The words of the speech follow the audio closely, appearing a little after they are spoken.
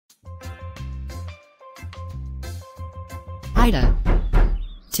Ida.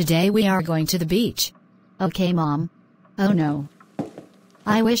 Today we are going to the beach. Okay, Mom. Oh no.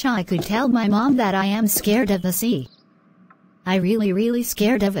 I wish I could tell my mom that I am scared of the sea. I really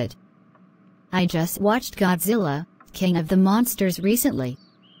scared of it. I just watched Godzilla, King of the Monsters recently.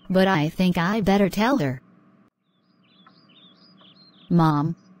 But I think I better tell her.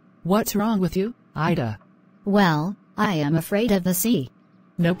 Mom. What's wrong with you, Ida? Well, I am afraid of the sea.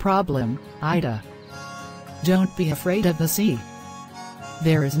 No problem, Ida. Don't be afraid of the sea.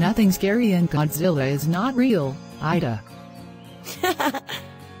 There is nothing scary and Godzilla is not real, Ida.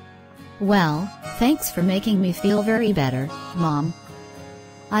 Well, thanks for making me feel very better, Mom.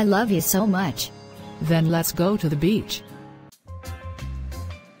 I love you so much. Then let's go to the beach.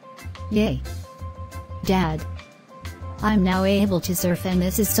 Yay. Dad. I'm now able to surf and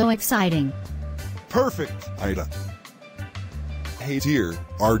this is so exciting. Perfect, Ida. Hey dear,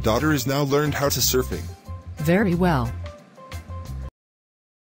 our daughter has now learned how to surfing. Very well.